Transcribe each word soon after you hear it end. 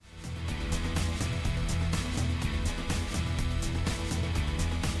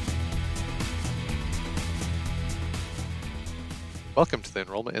Welcome to the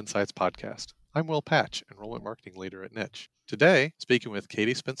Enrollment Insights Podcast. I'm Will Patch, Enrollment Marketing Leader at Niche. Today, speaking with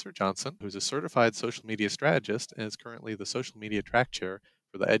Katie Spencer Johnson, who's a certified social media strategist and is currently the social media track chair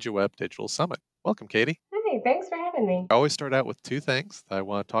for the EduWeb Digital Summit. Welcome, Katie. Hey, thanks for having me. I always start out with two things that I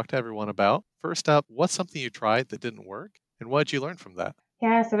want to talk to everyone about. First up, what's something you tried that didn't work, and what did you learn from that?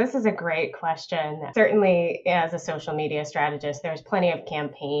 Yeah, so this is a great question. Certainly, as a social media strategist, there's plenty of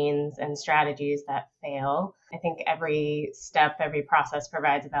campaigns and strategies that fail. I think every step, every process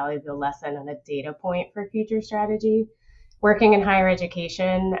provides a valuable lesson and a data point for future strategy. Working in higher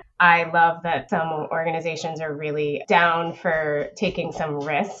education, I love that some organizations are really down for taking some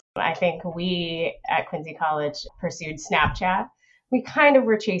risks. I think we at Quincy College pursued Snapchat. We kind of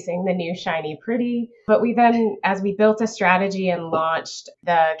were chasing the new shiny pretty, but we then, as we built a strategy and launched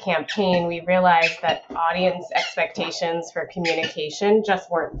the campaign, we realized that audience expectations for communication just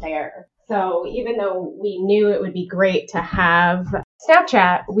weren't there. So even though we knew it would be great to have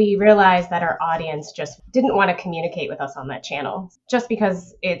Snapchat, we realized that our audience just didn't want to communicate with us on that channel. Just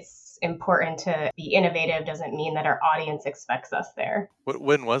because it's important to be innovative doesn't mean that our audience expects us there.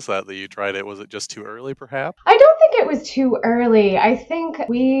 When was that you tried it? Was it just too early, perhaps? I don't think it was too early. I think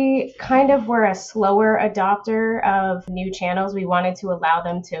we kind of were a slower adopter of new channels. We wanted to allow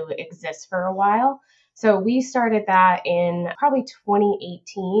them to exist for a while. So we started that in probably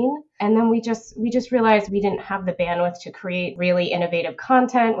 2018. And then we just realized we didn't have the bandwidth to create really innovative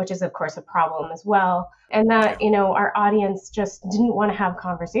content, which is, of course, a problem as well. And that, our audience just didn't want to have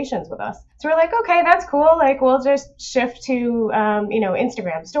conversations with us. So we're like, okay, that's cool. Like, we'll just shift to,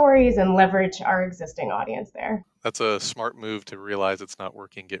 Instagram stories and leverage our existing audience there. That's a smart move to realize it's not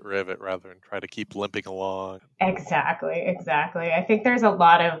working, get rid of it rather than try to keep limping along. Exactly. I think there's a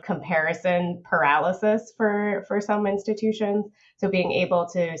lot of comparison paralysis for some institutions. So being able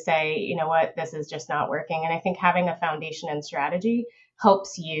to say, you know what, this is just not working. And I think having a foundation and strategy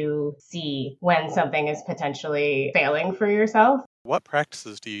helps you see when something is potentially failing for yourself. What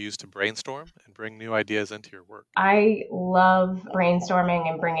practices do you use to brainstorm and bring new ideas into your work? I love brainstorming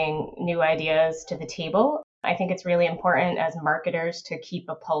and bringing new ideas to the table. I think it's really important as marketers to keep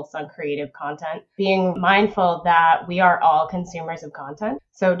a pulse on creative content, being mindful that we are all consumers of content.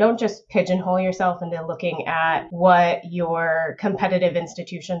 So don't just pigeonhole yourself into looking at what your competitive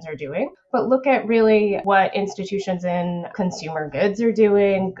institutions are doing, but look at really what institutions in consumer goods are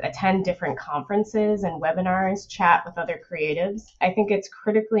doing, attend different conferences and webinars, chat with other creatives. I think it's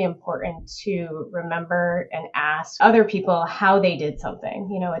critically important to remember and ask other people how they did something.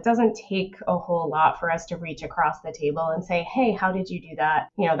 It doesn't take a whole lot for us to reach across the table and say, hey, how did you do that?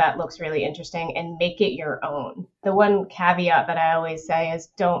 That looks really interesting, and make it your own. The one caveat that I always say is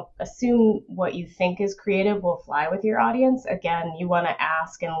don't assume what you think is creative will fly with your audience. Again, you want to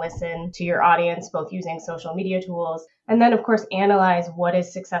ask and listen to your audience, both using social media tools, and then, of course, analyze what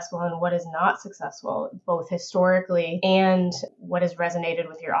is successful and what is not successful, both historically and what has resonated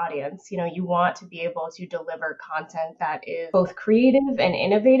with your audience. You want to be able to deliver content that is both creative and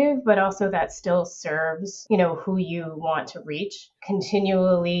innovative, but also that still serves, who you want to reach.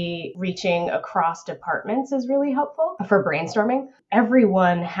 Continually reaching across departments is really helpful for brainstorming.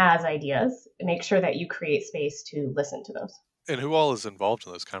 Everyone has ideas. Make sure that you create space to listen to those. And who all is involved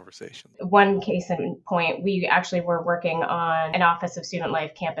in those conversations? One case in point, we actually were working on an Office of Student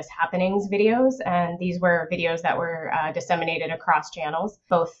Life campus happenings videos, and these were videos that were disseminated across channels,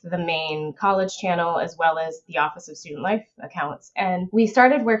 both the main college channel as well as the Office of Student Life accounts. And we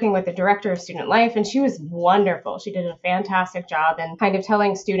started working with the director of Student Life, and she was wonderful. She did a fantastic job in kind of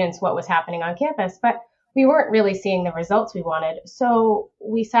telling students what was happening on campus, but we weren't really seeing the results we wanted. So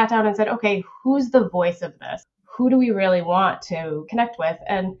we sat down and said, okay, who's the voice of this? Who do we really want to connect with?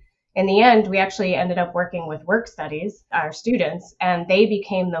 And in the end, we actually ended up working with Work Studies, our students, and they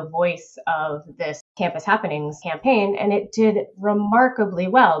became the voice of this Campus Happenings campaign. And it did remarkably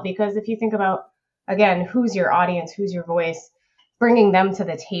well, because if you think about, again, who's your audience, who's your voice, bringing them to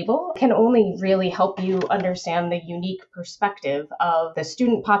the table can only really help you understand the unique perspective of the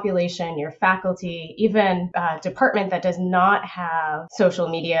student population, your faculty, even a department that does not have social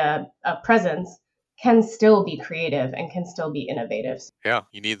media presence can still be creative and can still be innovative. Yeah,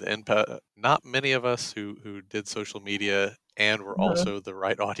 you need the input. Not many of us who did social media and were also the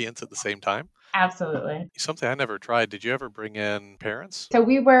right audience at the same time. Absolutely. Something I never tried. Did you ever bring in parents? So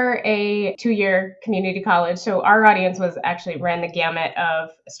we were a 2-year community college. So our audience ran the gamut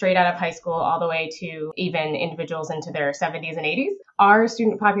of straight out of high school all the way to even individuals into their 70s and 80s. Our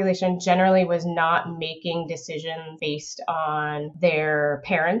student population generally was not making decisions based on their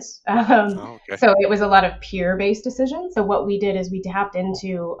parents. So it was a lot of peer-based decisions. So what we did is we tapped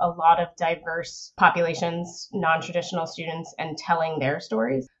into a lot of diverse populations, non-traditional students students and telling their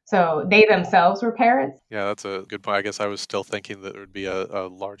stories. So they themselves were parents. Yeah, that's a good point. I guess I was still thinking that there would be a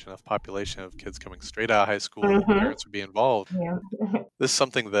large enough population of kids coming straight out of high school that parents would be involved. Yeah. This is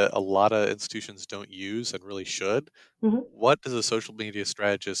something that a lot of institutions don't use and really should. What does a social media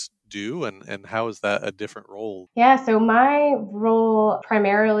strategist do, and how is that a different role? Yeah, so my role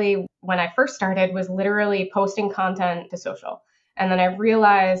primarily when I first started was literally posting content to social. And then I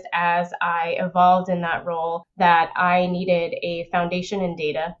realized as I evolved in that role that I needed a foundation in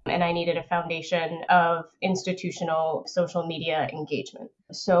data and I needed a foundation of institutional social media engagement.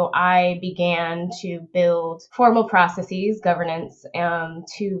 So I began to build formal processes, governance,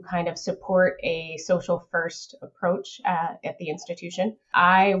 to kind of support a social first approach at the institution.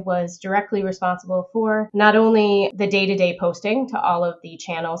 I was directly responsible for not only the day-to-day posting to all of the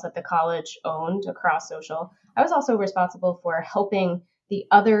channels that the college owned across social, I was also responsible for helping the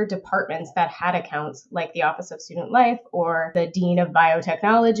other departments that had accounts, like the Office of Student Life or the Dean of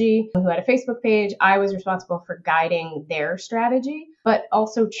Biotechnology, who had a Facebook page. I was responsible for guiding their strategy, but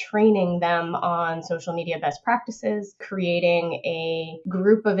also training them on social media best practices, creating a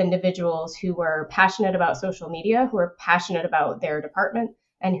group of individuals who were passionate about social media, who were passionate about their department,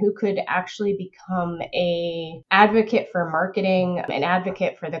 and who could actually become an advocate for marketing, an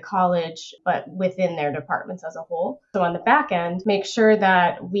advocate for the college, but within their departments as a whole. So on the back end, make sure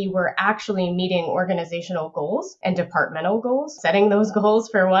that we were actually meeting organizational goals and departmental goals, setting those goals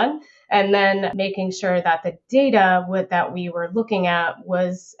for one, and then making sure that the data that we were looking at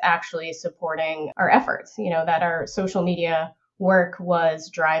was actually supporting our efforts, that our social media work was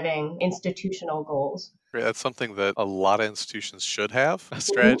driving institutional goals. That's something that a lot of institutions should have, a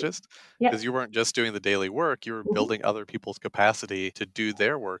strategist, because you weren't just doing the daily work, you were building other people's capacity to do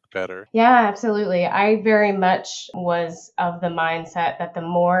their work better. Yeah, absolutely. I very much was of the mindset that the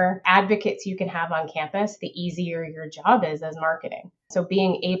more advocates you can have on campus, the easier your job is as marketing. So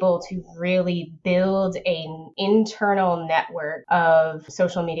being able to really build an internal network of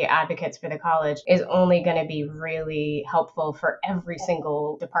social media advocates for the college is only going to be really helpful for every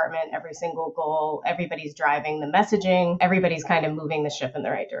single department, every single goal. Everybody's driving the messaging. Everybody's kind of moving the ship in the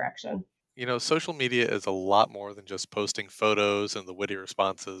right direction. Social media is a lot more than just posting photos and the witty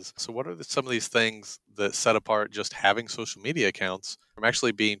responses. So what are some of these things that set apart just having social media accounts from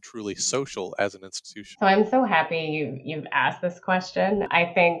actually being truly social as an institution? So I'm so happy you've asked this question.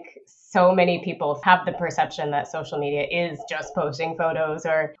 I think so many people have the perception that social media is just posting photos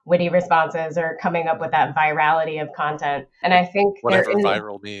or witty responses or coming up with that virality of content. And I think whatever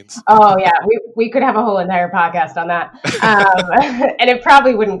viral means. Oh yeah, we could have a whole entire podcast on that. And it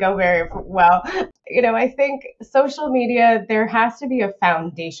probably wouldn't go very well. I think social media, there has to be a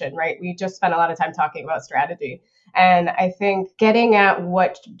foundation, right? We just spent a lot of time talking about strategy. And I think getting at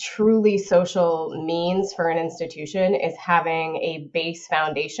what truly social means for an institution is having a base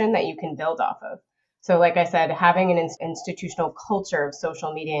foundation that you can build off of. So like I said, having an institutional culture of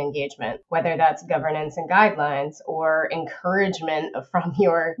social media engagement, whether that's governance and guidelines or encouragement from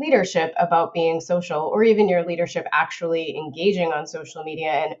your leadership about being social, or even your leadership actually engaging on social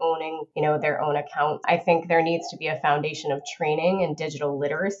media and owning, their own account. I think there needs to be a foundation of training and digital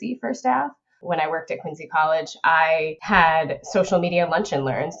literacy for staff. When I worked at Quincy College, I had social media lunch and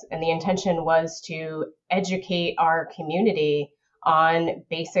learns, and the intention was to educate our community on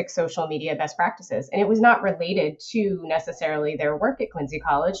basic social media best practices. And it was not related to necessarily their work at Quincy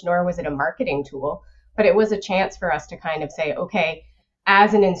College, nor was it a marketing tool, but it was a chance for us to kind of say, okay,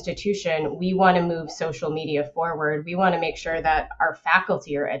 as an institution, we want to move social media forward. We want to make sure that our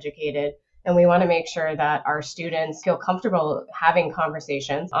faculty are educated. And we want to make sure that our students feel comfortable having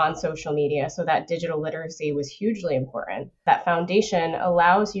conversations on social media. So that digital literacy was hugely important. That foundation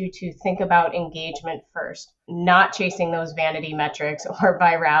allows you to think about engagement first, not chasing those vanity metrics or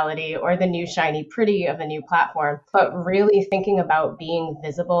virality or the new shiny pretty of a new platform, but really thinking about being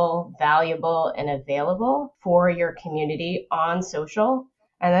visible, valuable, and available for your community on social.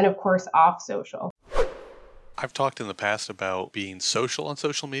 And then, of course, off social. I've talked in the past about being social on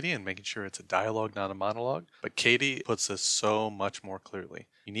social media and making sure it's a dialogue, not a monologue. But Katie puts this so much more clearly.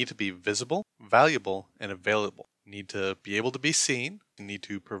 You need to be visible, valuable, and available. You need to be able to be seen. You need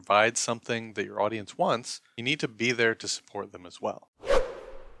to provide something that your audience wants. You need to be there to support them as well.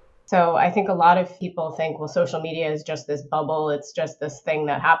 So I think a lot of people think, well, social media is just this bubble. It's just this thing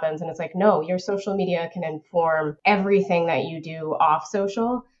that happens. And it's like, no, your social media can inform everything that you do off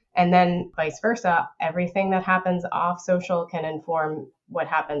social. And then vice versa, everything that happens off social can inform what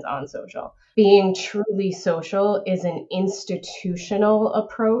happens on social. Being truly social is an institutional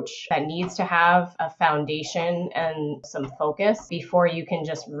approach that needs to have a foundation and some focus before you can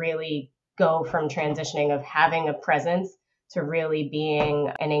just really go from transitioning of having a presence to really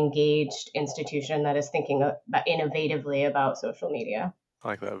being an engaged institution that is thinking innovatively about social media. I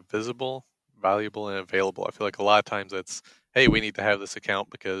like that. Visible, valuable, and available. I feel like a lot of times it's, hey, we need to have this account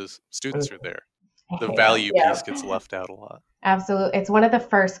because students are there. The Yeah, value piece yeah. gets left out a lot. Absolutely. It's one of the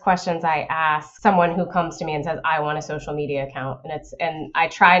first questions I ask someone who comes to me and says, I want a social media account. And I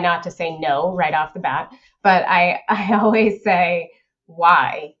try not to say no right off the bat, but I always say,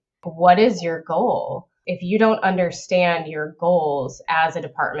 why? What is your goal? If you don't understand your goals as a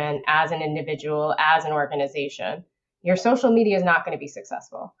department, as an individual, as an organization, your social media is not going to be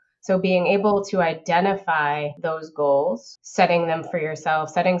successful. So being able to identify those goals, setting them for yourself,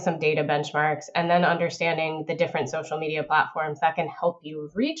 setting some data benchmarks, and then understanding the different social media platforms that can help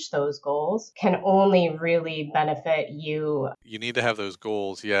you reach those goals can only really benefit you. You need to have those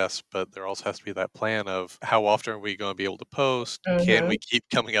goals, yes, but there also has to be that plan of how often are we going to be able to post? Can we keep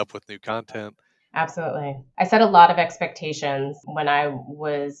coming up with new content? Absolutely. I set a lot of expectations when I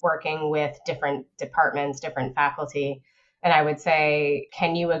was working with different departments, different faculty. And I would say,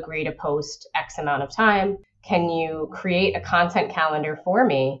 can you agree to post X amount of time? Can you create a content calendar for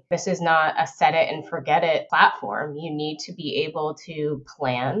me? This is not a set it and forget it platform. You need to be able to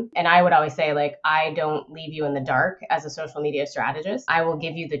plan. And I would always say, like, I don't leave you in the dark as a social media strategist. I will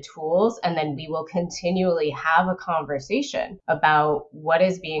give you the tools, and then we will continually have a conversation about what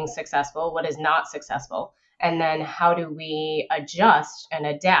is being successful, what is not successful. And then how do we adjust and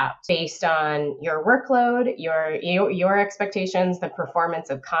adapt based on your workload, your expectations, the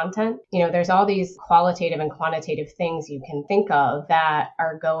performance of content? You know, there's all these qualitative and quantitative things you can think of that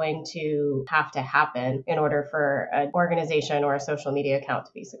are going to have to happen in order for an organization or a social media account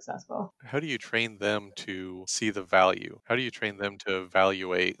to be successful. How do you train them to see the value? How do you train them to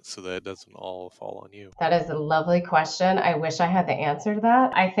evaluate so that it doesn't all fall on you? That is a lovely question. I wish I had the answer to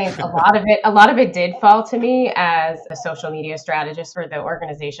that. I think a lot of it did fall to me as a social media strategist for the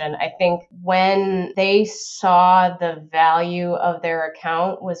organization. I think when they saw the value of their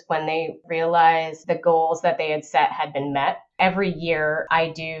account was when they realized the goals that they had set had been met. Every year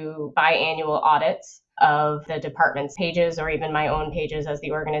I do biannual audits of the department's pages or even my own pages as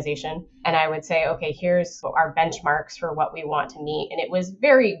the organization. And I would say, okay, here's our benchmarks for what we want to meet. And it was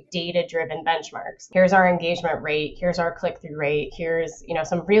very data-driven benchmarks. Here's our engagement rate. Here's our click-through rate. Here's,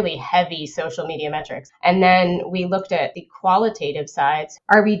 some really heavy social media metrics. And then we looked at the qualitative sides.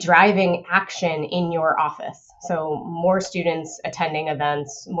 Are we driving action in your office? So more students attending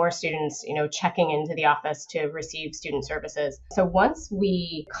events, more students, checking into the office to receive student services. So once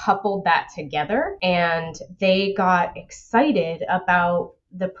we coupled that together and they got excited about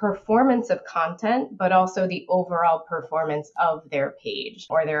the performance of content, but also the overall performance of their page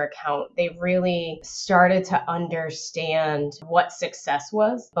or their account, they really started to understand what success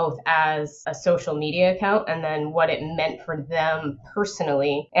was, both as a social media account and then what it meant for them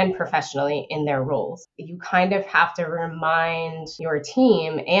personally and professionally in their roles. You kind of have to remind your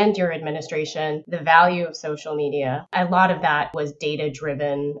team and your administration the value of social media. A lot of that was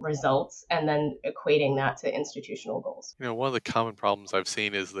data-driven results and then equating that to institutional goals. One of the common problems I've seen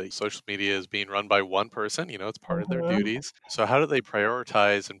is that social media is being run by one person. It's part of their duties. So how do they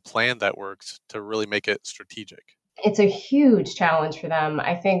prioritize and plan that work to really make it strategic? It's a huge challenge for them.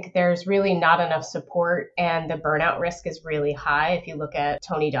 I think there's really not enough support and the burnout risk is really high. If you look at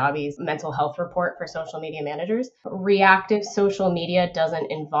Tony Dobby's mental health report for social media managers, reactive social media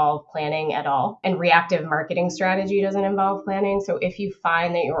doesn't involve planning at all. And reactive marketing strategy doesn't involve planning. So if you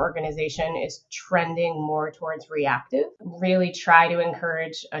find that your organization is trending more towards reactive, really try to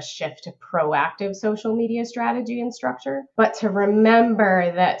encourage a shift to proactive social media strategy and structure. But to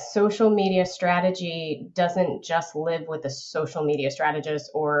remember that social media strategy doesn't just live with the social media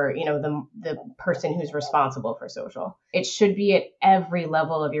strategist or the person who's responsible for social. It should be at every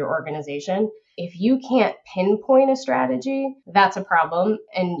level of your organization. If you can't pinpoint a strategy, that's a problem,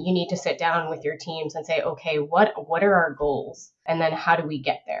 and you need to sit down with your teams and say, okay, what are our goals, and then how do we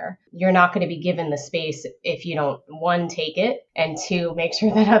get there? You're not going to be given the space if you don't, one, take it, and two, make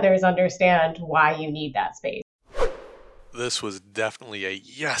sure that others understand why you need that space. This was definitely a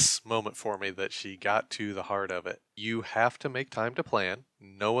yes moment for me that she got to the heart of it. You have to make time to plan.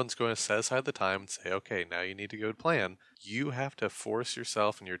 No one's going to set aside the time and say, okay, now you need to go plan. You have to force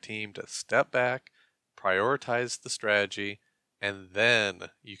yourself and your team to step back, prioritize the strategy, and then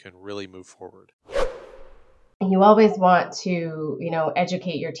you can really move forward. You always want to,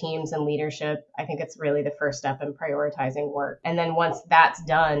 educate your teams and leadership. I think it's really the first step in prioritizing work. And then once that's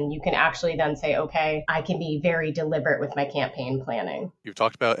done, you can actually then say, okay, I can be very deliberate with my campaign planning. You've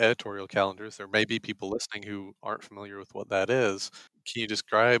talked about editorial calendars. There may be people listening who aren't familiar with what that is. Can you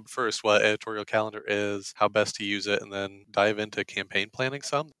describe first what editorial calendar is, how best to use it, and then dive into campaign planning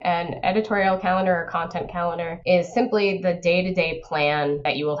some? An editorial calendar or content calendar is simply the day-to-day plan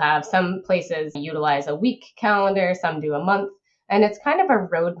that you will have. Some places utilize a week calendar, some do a month. And it's kind of a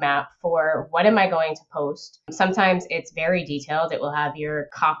roadmap for what am I going to post. Sometimes it's very detailed. It will have your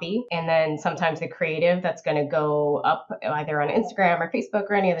copy and then sometimes the creative that's going to go up either on Instagram or Facebook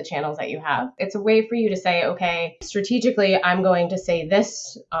or any of the channels that you have. It's a way for you to say, okay, strategically, I'm going to say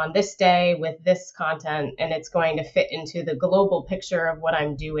this on this day with this content, and it's going to fit into the global picture of what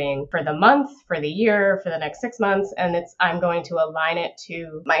I'm doing for the month, for the year, for the next 6 months. And I'm going to align it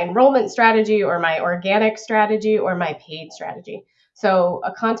to my enrollment strategy or my organic strategy or my paid strategy. So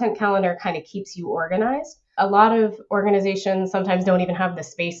a content calendar kind of keeps you organized. A lot of organizations sometimes don't even have the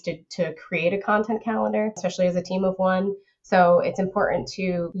space to create a content calendar, especially as a team of one. So it's important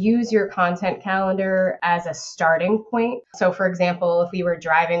to use your content calendar as a starting point. So for example, if we were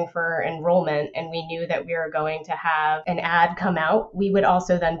driving for enrollment and we knew that we were going to have an ad come out, we would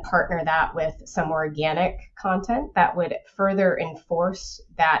also then partner that with some organic content that would further enforce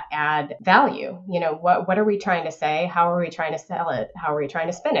that ad value. What are we trying to say? How are we trying to sell it? How are we trying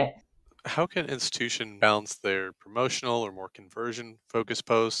to spin it? How can institution balance their promotional or more conversion focused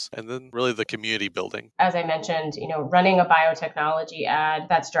posts and then really the community building? As I mentioned, running a biotechnology ad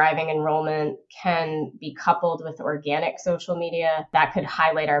that's driving enrollment can be coupled with organic social media that could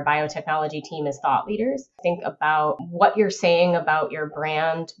highlight our biotechnology team as thought leaders. Think about what you're saying about your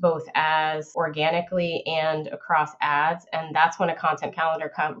brand, both as organically and across ads. And that's when a content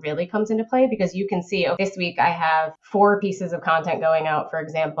calendar really comes into play, because you can see, this week I have 4 pieces of content going out, for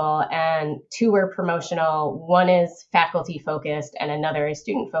example, and 2 are promotional, 1 is faculty focused and another is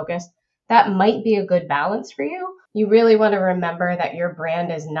student focused. That might be a good balance for you. You really want to remember that your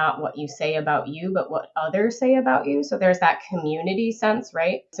brand is not what you say about you, but what others say about you. So there's that community sense,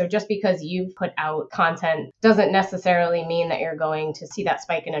 right? So just because you've put out content doesn't necessarily mean that you're going to see that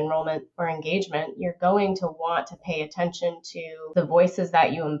spike in enrollment or engagement. You're going to want to pay attention to the voices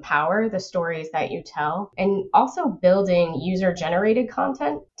that you empower, the stories that you tell, and also building user-generated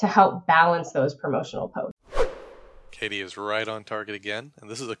content to help balance those promotional posts. Katie is right on target again, and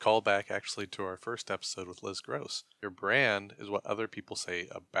this is a callback actually to our first episode with Liz Gross. Your brand is what other people say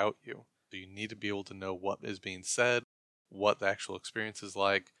about you. So you need to be able to know what is being said, what the actual experience is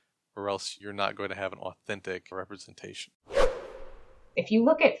like, or else you're not going to have an authentic representation. If you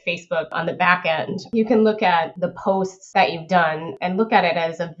look at Facebook on the back end, you can look at the posts that you've done and look at it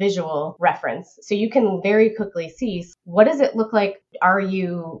as a visual reference. So you can very quickly see, what does it look like? Are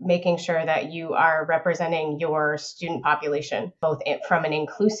you making sure that you are representing your student population, both from an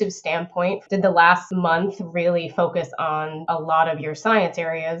inclusive standpoint? Did the last month really focus on a lot of your science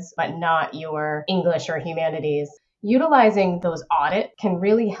areas, but not your English or humanities? Utilizing those audits can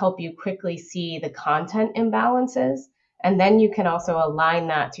really help you quickly see the content imbalances. And then you can also align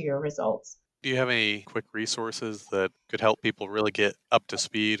that to your results. Do you have any quick resources that could help people really get up to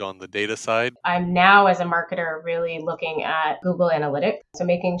speed on the data side? I'm now, as a marketer, really looking at Google Analytics. So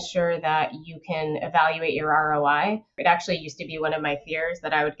making sure that you can evaluate your ROI. It actually used to be one of my fears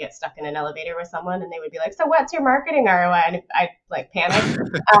that I would get stuck in an elevator with someone and they would be like, so what's your marketing ROI? And I'd panic.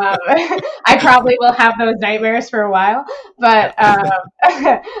 I probably will have those nightmares for a while. But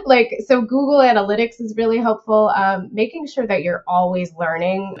so Google Analytics is really helpful. Making sure that you're always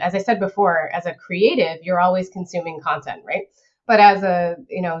learning. As I said before, as a creative, you're always consuming content, right? But as a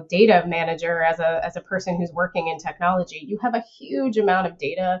data manager, as a person who's working in technology, you have a huge amount of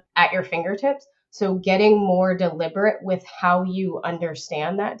data at your fingertips. So getting more deliberate with how you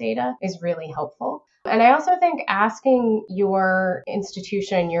understand that data is really helpful. And I also think asking your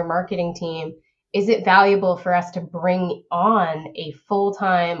institution, your marketing team, is it valuable for us to bring on a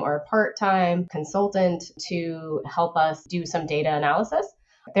full-time or part-time consultant to help us do some data analysis?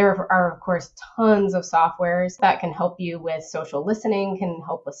 There are, of course, tons of softwares that can help you with social listening, can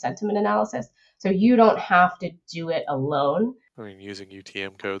help with sentiment analysis. So you don't have to do it alone. I mean, using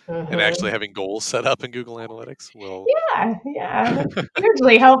UTM code and actually having goals set up in Google Analytics will... Yeah. It's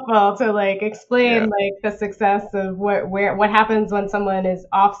hugely helpful to explain the success of what happens when someone is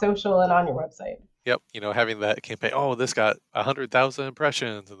off social and on your website. Yep. Having that campaign, this got 100,000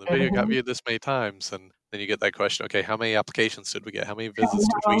 impressions and the video got viewed this many times. And then you get that question, okay, how many applications did we get? How many visits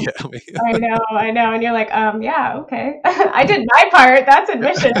did we get? I know. And you're like, yeah, okay. I did my part. That's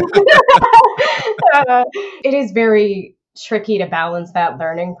admission. It is very tricky to balance that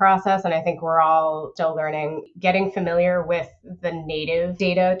learning process. And I think we're all still learning, getting familiar with the native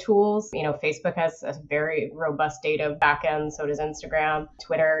data tools. Facebook has a very robust data backend. So does Instagram,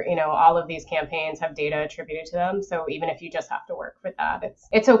 Twitter, all of these campaigns have data attributed to them. So even if you just have to work with that,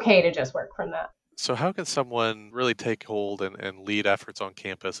 it's okay to just work from that. So how can someone really take hold and lead efforts on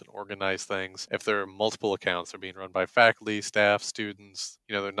campus and organize things if there are multiple accounts? They're being run by faculty, staff, students.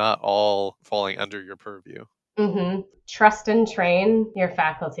 They're not all falling under your purview. Mm-hmm. Trust and train your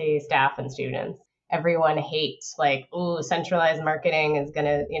faculty, staff, and students. Everyone hates centralized marketing is going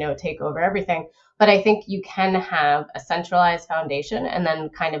to, take over everything. But I think you can have a centralized foundation and then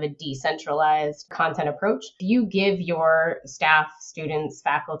kind of a decentralized content approach. You give your staff, students,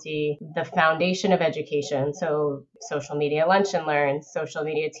 faculty the foundation of education. So social media lunch and learn, social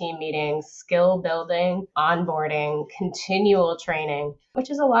media team meetings, skill building, onboarding, continual training,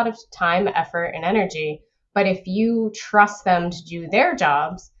 which is a lot of time, effort, and energy. But if you trust them to do their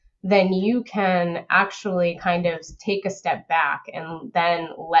jobs, then you can actually kind of take a step back and then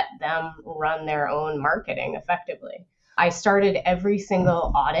let them run their own marketing effectively. I started every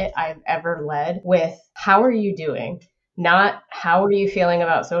single audit I've ever led with, how are you doing? Not how are you feeling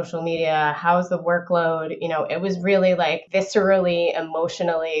about social media? How's the workload? It was really viscerally,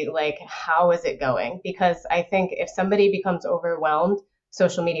 emotionally, how is it going? Because I think if somebody becomes overwhelmed,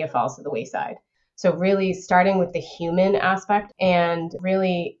 social media falls to the wayside. So really starting with the human aspect and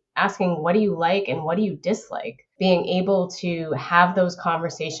really asking, what do you like and what do you dislike? Being able to have those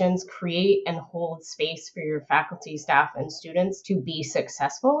conversations, create and hold space for your faculty, staff, and students to be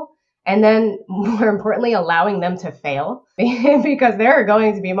successful. And then more importantly, allowing them to fail, because there are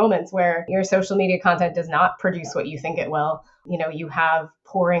going to be moments where your social media content does not produce what you think it will. You have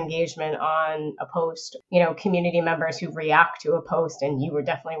poor engagement on a post, community members who react to a post and you were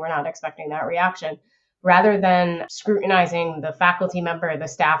not expecting that reaction. Rather than scrutinizing the faculty member, the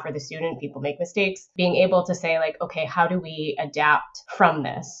staff, or the student, people make mistakes, being able to say okay, how do we adapt from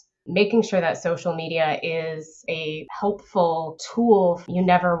this? Making sure that social media is a helpful tool. You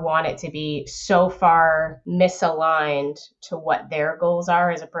never want it to be so far misaligned to what their goals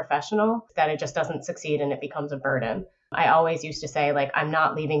are as a professional that it just doesn't succeed and it becomes a burden. I always used to say, I'm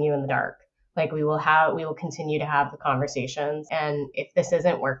not leaving you in the dark. We will continue to have the conversations. And if this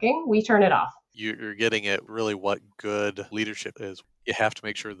isn't working, we turn it off. You're getting at really what good leadership is. You have to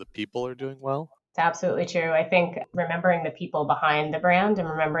make sure the people are doing well. It's absolutely true. I think remembering the people behind the brand and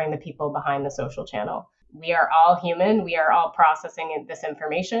remembering the people behind the social channel. We are all human. We are all processing this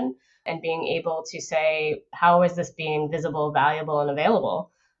information and being able to say, how is this being visible, valuable, and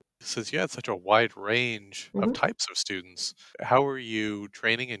available? Since you had such a wide range of types of students, how are you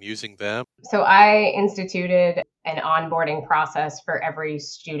training and using them? So I instituted an onboarding process for every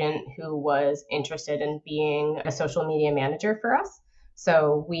student who was interested in being a social media manager for us.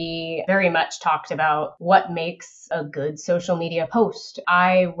 So we very much talked about what makes a good social media post.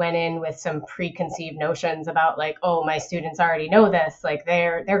 I went in with some preconceived notions about my students already know this.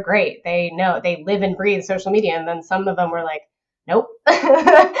 They're great. They know, they live and breathe social media. And then some of them were nope.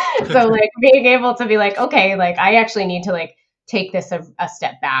 So being able to be okay, I actually need to take this a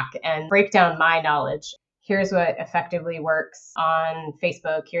step back and break down my knowledge. Here's what effectively works on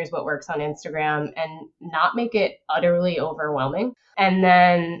Facebook. Here's what works on Instagram, and not make it utterly overwhelming. And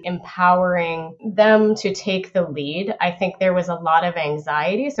then empowering them to take the lead. I think there was a lot of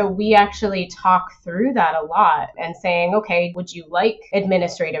anxiety. So we actually talk through that a lot and saying, okay, would you like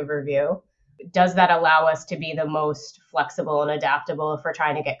administrative review? Does that allow us to be the most flexible and adaptable if we're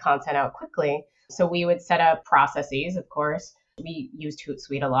trying to get content out quickly? So we would set up processes, of course. We used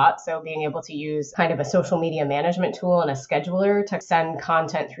Hootsuite a lot. So being able to use kind of a social media management tool and a scheduler to send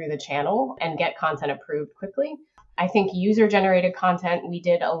content through the channel and get content approved quickly. I think user-generated content, we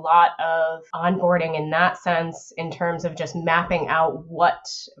did a lot of onboarding in that sense in terms of just mapping out what,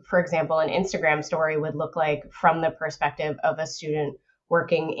 for example, an Instagram story would look like from the perspective of a student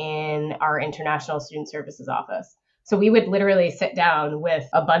working in our International Student Services office. So we would literally sit down with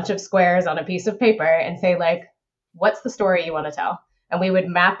a bunch of squares on a piece of paper and say, what's the story you want to tell? And we would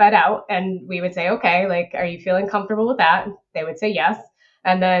map that out and we would say, okay, are you feeling comfortable with that? They would say yes.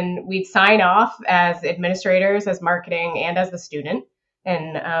 And then we'd sign off as administrators, as marketing, and as the student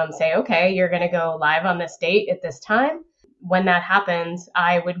and say, okay, you're going to go live on this date at this time. When that happens,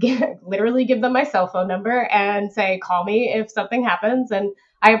 I would literally give them my cell phone number and say, call me if something happens. And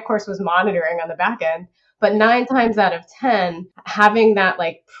I, of course, was monitoring on the back end. But 9 times out of 10, having that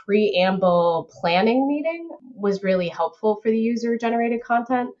like preamble planning meeting was really helpful for the user generated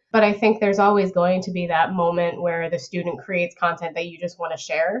content. But I think there's always going to be that moment where the student creates content that you just want to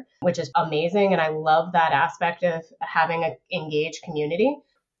share, which is amazing. And I love that aspect of having an engaged community.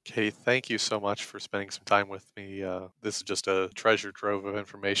 Katie, thank you so much for spending some time with me. This is just a treasure trove of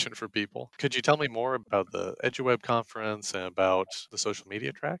information for people. Could you tell me more about the EduWeb conference and about the social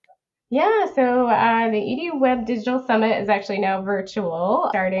media track? Yeah, so the EDU Web Digital Summit is actually now virtual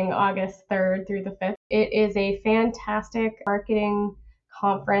starting August 3rd through the 5th. It is a fantastic marketing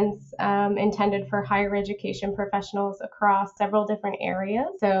conference intended for higher education professionals across several different areas.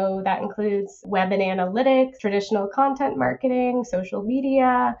 So that includes web and analytics, traditional content marketing, social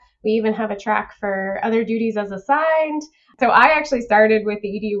media. We even have a track for other duties as assigned. So I actually started with the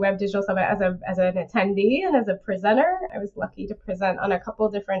EDU Web Digital Summit as an attendee and as a presenter. I was lucky to present on a couple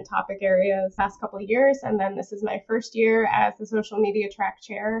different topic areas past couple of years. And then this is my first year as the social media track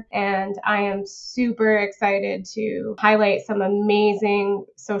chair. And I am super excited to highlight some amazing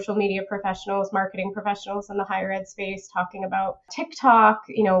social media professionals, marketing professionals in the higher ed space, talking about TikTok,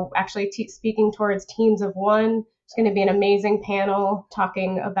 actually speaking towards teams of one. It's going to be an amazing panel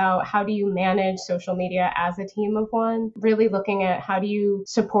talking about how do you manage social media as a team of one, really looking at how do you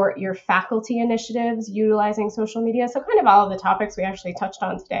support your faculty initiatives utilizing social media. So kind of all of the topics we actually touched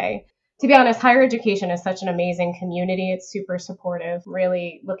on today. To be honest, higher education is such an amazing community. It's super supportive.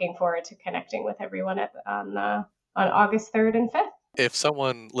 Really looking forward to connecting with everyone on August 3rd and 5th. If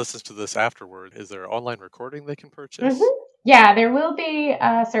someone listens to this afterward, is there an online recording they can purchase? Mm-hmm. Yeah, there will be.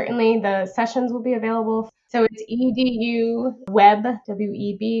 Certainly the sessions will be available. So it's eduweb,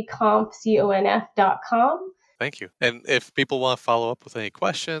 webconf.com. Thank you. And if people want to follow up with any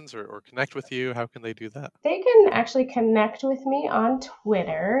questions or connect with you, how can they do that? They can actually connect with me on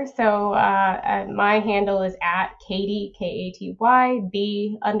Twitter. So my handle is at Katy,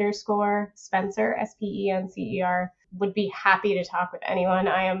 Katy_B_Spencer, SPENCER. Would be happy to talk with anyone.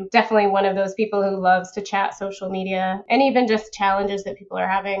 I am definitely one of those people who loves to chat social media and even just challenges that people are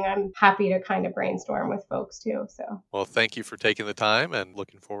having. I'm happy to kind of brainstorm with folks too. So, well, thank you for taking the time and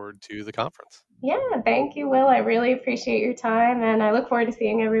looking forward to the conference. Yeah, thank you, Will. I really appreciate your time and I look forward to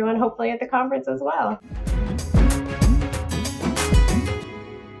seeing everyone hopefully at the conference as well.